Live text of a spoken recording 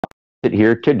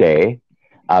here today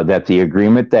that the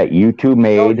agreement that you two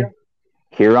made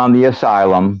here on the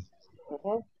asylum,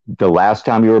 the last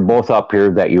time you were both up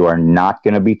here, that you are not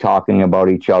going to be talking about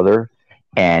each other,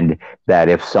 and that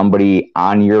if somebody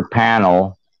on your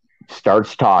panel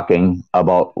starts talking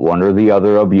about one or the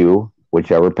other of you,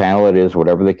 whichever panel it is,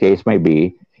 whatever the case may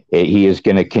be, he is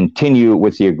going to continue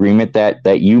with the agreement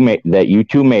that you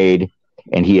two made,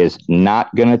 and he is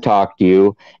not going to talk to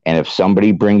you. And if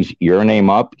somebody brings your name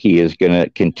up, he is going to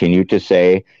continue to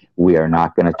say, we are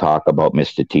not going to talk about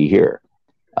Mr. T here.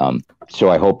 So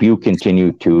I hope you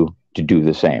continue to do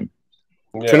the same.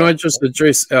 Yeah. Can I just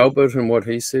address Albert and what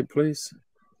he said, please?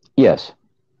 Yes.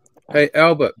 Hey,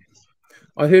 Albert,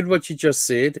 I heard what you just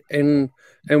said, and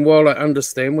while I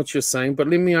understand what you're saying, but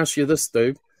let me ask you this,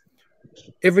 dude.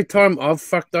 Every time I've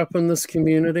fucked up in this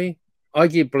community, I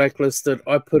get blacklisted.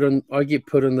 I get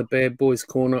put in the bad boys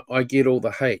corner. I get all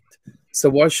the hate. So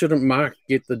why shouldn't Mark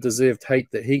get the deserved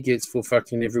hate that he gets for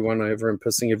fucking everyone over and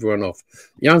pissing everyone off?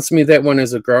 You answer me that one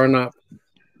as a grown-up.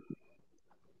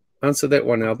 Answer that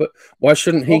one, Albert. Why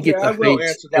shouldn't he get the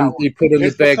hate and be put in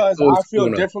the bad boys corner? I feel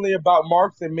differently about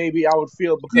Mark than maybe I would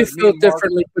feel because you feel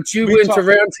differently, but you went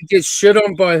around to get shit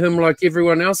on by him like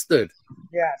everyone else did.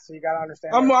 Yeah, so you got to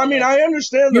understand. I mean, I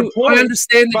understand the point. I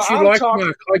understand that you like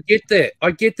Mark. I get that. I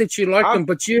get that you like him,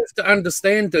 but you have to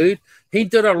understand, dude, he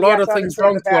did a lot of things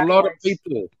wrong to a lot of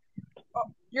people.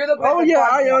 You're the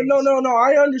no.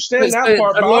 I understand that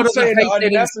part, but I'm saying the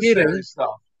unnecessary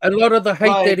stuff. A lot of the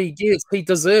hate that he gets, he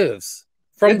deserves.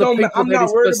 From the people I'm not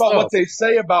worried about what they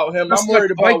say about him. I'm worried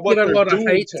about what they're doing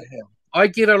to him. I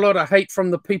get a lot of hate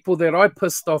from the people that I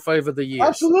pissed off over the years.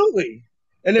 Absolutely.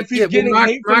 And if he's getting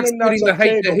hate from them, that's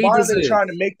okay. But why are they trying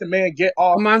to make the man get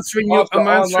off the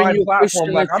online platform?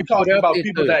 Like, I'm talking about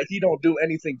people that he don't do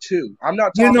anything to. I'm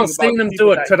not talking about. You're not seeing him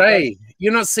do it today.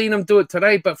 You're not seeing him do it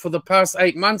today, but for the past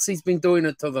 8 months, he's been doing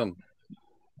it to them.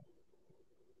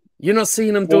 You're not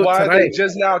seeing him do it today. Why are they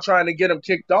just now trying to get him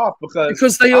kicked off?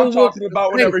 Because they all I'm talking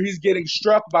about whenever he's getting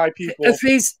struck by people.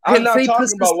 I'm not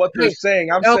talking about what they're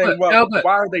saying. I'm saying, well,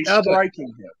 why are they striking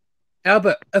him?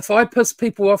 Albert, if I piss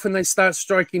people off and they start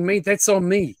striking me, that's on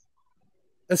me.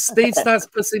 If Steve starts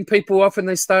pissing people off and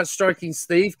they start striking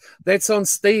Steve, that's on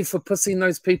Steve for pissing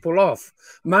those people off.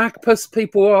 Mark pissed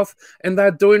people off and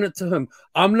they're doing it to him.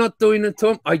 I'm not doing it to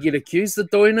him. I get accused of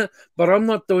doing it, but I'm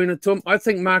not doing it to him. I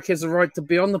think Mark has a right to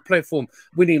be on the platform.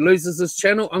 When he loses his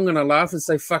channel, I'm going to laugh and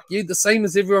say, fuck you. The same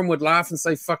as everyone would laugh and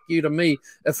say, fuck you to me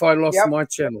if I lost my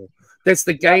channel. That's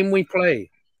the game we play.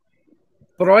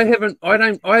 But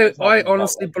I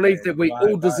honestly believe that we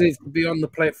all deserve to be on the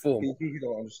platform. You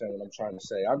don't understand what I'm trying to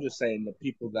say. I'm just saying the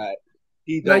people that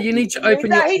he No, you need to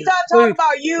open your... He's not talking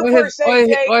about you per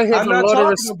se, I'm not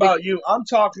talking about you. I'm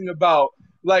talking about,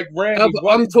 like, Randy.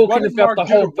 I'm talking about the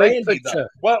whole big picture.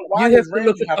 You have to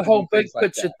look at the whole big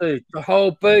picture, dude. The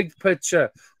whole big picture.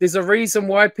 There's a reason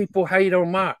why people hate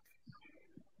on Mark.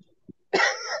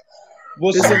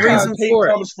 Well, there's a reason for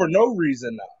it. Comes for no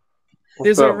reason now.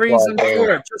 There's a reason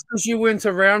for it. Just because you weren't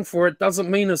around for it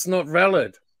doesn't mean it's not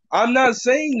valid. I'm not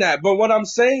saying that, but what I'm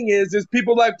saying is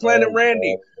people like Planet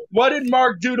Randy. What did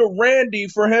Mark do to Randy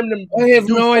for him to do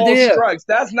false strikes?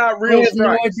 That's not real strikes. I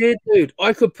have no idea, dude.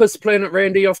 I could piss Planet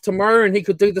Randy off tomorrow and he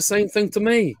could do the same thing to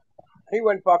me. He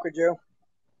wouldn't fuck with you.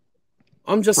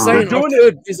 I'm just saying,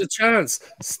 there's a chance.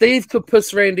 Steve could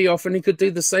piss Randy off and he could do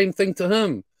the same thing to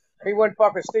him. He wouldn't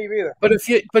fuck with Steve either.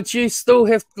 But you still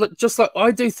have, just like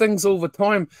I do things all the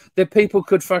time that people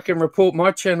could fucking report my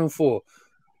channel for.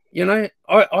 You know,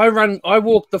 I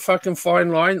walk the fucking fine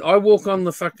line. I walk on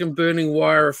the fucking burning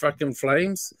wire of fucking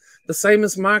flames, the same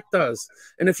as Mark does.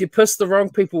 And if you piss the wrong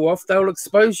people off, they'll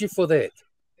expose you for that.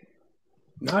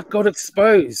 Mark got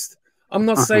exposed. I'm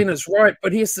not saying it's right,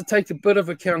 but he has to take a bit of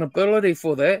accountability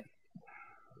for that.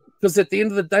 Because at the end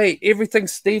of the day, everything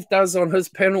Steve does on his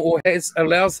panel or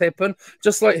allows happen,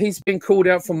 just like he's been called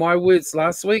out for my words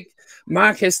last week,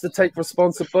 Mark has to take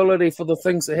responsibility for the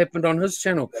things that happened on his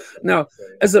channel. Now,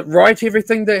 is it right,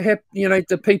 everything that happened, you know,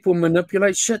 do people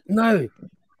manipulate shit? No,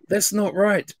 that's not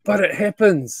right, but it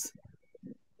happens.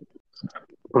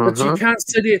 But you can't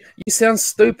sit here. You sound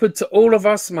stupid to all of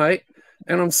us, mate.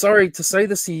 And I'm sorry to say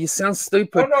this to you. You sound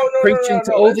stupid preaching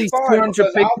to all these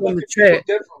 200 people in the chat.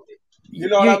 You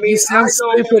know what I mean? You sound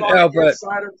stupid, Albert.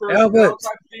 Albert,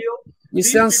 you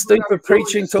sound stupid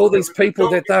preaching to all these people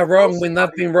that they're wrong when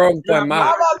they've been wronged by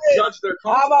Mark.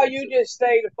 How about you just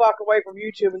stay the fuck away from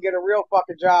YouTube and get a real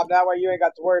fucking job? That way you ain't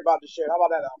got to worry about the shit. How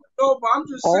about that, Albert? No, but I'm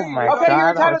just saying. Okay, you're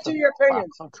entitled to your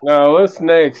opinions. No, let's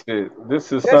next it.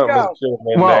 This is something.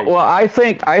 Well, I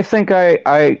think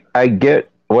I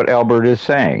get what Albert is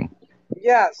saying.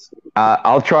 Yes.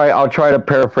 I'll try to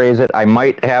paraphrase it. I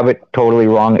might have it totally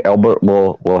wrong. Albert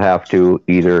will have to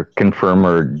either confirm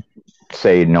or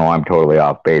say no, I'm totally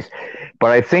off base.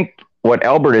 But I think what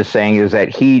Albert is saying is that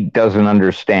he doesn't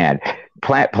understand.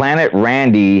 Planet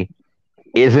Randy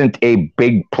isn't a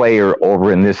big player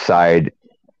over in this side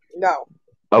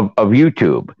of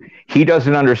YouTube. He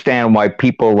doesn't understand why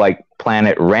people like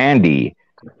Planet Randy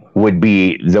would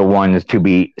be the ones to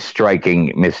be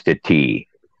striking Mr. T.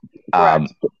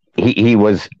 He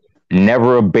was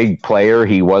never a big player.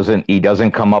 He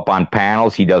doesn't come up on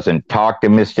panels. He doesn't talk to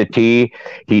Mr. T.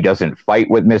 He doesn't fight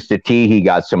with Mr. T. He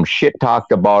got some shit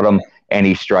talked about him and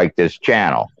he striked this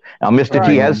channel. Now Mr.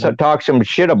 T has talked some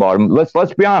shit about him.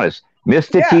 Let's be honest.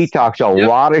 Mr. T talks a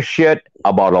lot of shit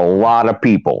about a lot of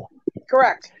people.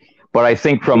 Correct. But I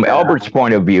think from Albert's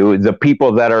point of view, the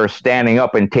people that are standing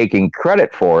up and taking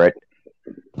credit for it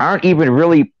aren't even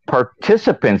really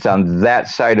participants on that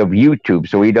side of YouTube,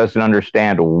 so he doesn't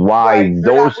understand why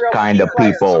those kind of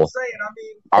people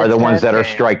are the ones that are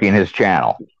striking his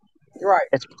channel. Right.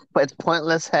 It's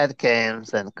pointless head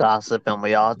games and gossip, and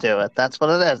we all do it. That's what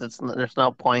it is. There's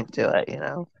no point to it, you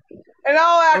know. In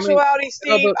all actuality,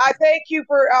 Steve, I thank you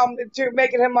for to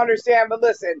making him understand. But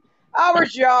listen,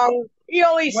 Albert's young. He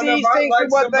only sees things for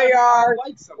what they are.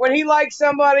 When he likes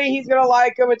somebody, he's going to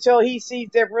like them until he sees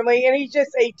differently. And he's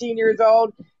just 18 years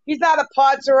old. He's not a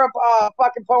putz or a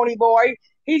fucking pony boy.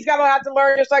 He's going to have to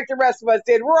learn just like the rest of us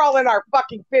did. We're all in our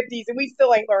fucking 50s, and we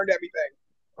still ain't learned everything.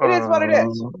 It is what it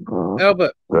is.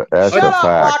 Albert. Shut up,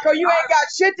 Flacco. You ain't got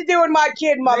shit to do with my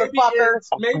kid, motherfucker.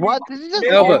 What? Did you just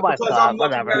Albert. Because I'm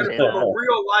looking at it from a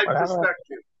real life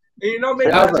perspective. And you know, maybe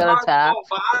that's my fault,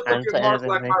 but I look at Mark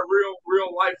like my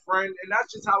real life friend, and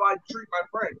that's just how I treat my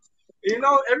friends. And, you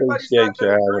know, everybody's not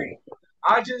gonna agree.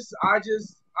 I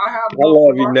have. I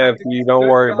love you, nephew. Don't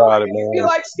worry about it, man. You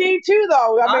like Steve too,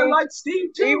 though. I like Steve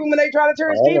too. Even when they try to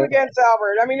turn Steve against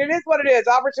Albert. I mean, it is what it is.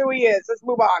 Albert's who he is. Let's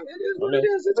move on. It is what it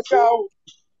is. Let's go.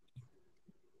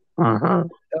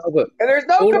 Albert. And there's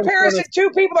no comparison. Two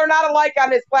people are not alike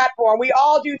on this platform. We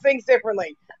all do things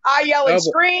differently. I yell and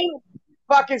scream.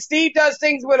 Fucking Steve does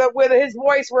things with his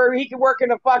voice where he can work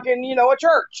in a fucking, you know, a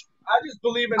church. I just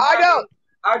believe in having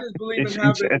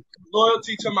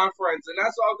loyalty to my friends, and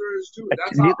that's all there is to it.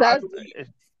 That's how I believe.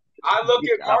 I look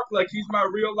at Mark like he's my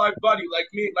real life buddy, like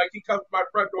me, like he comes to my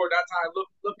front door. That's how I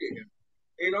look at him.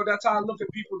 You know, that's how I look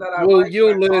at people that I like. Well,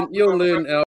 you'll learn,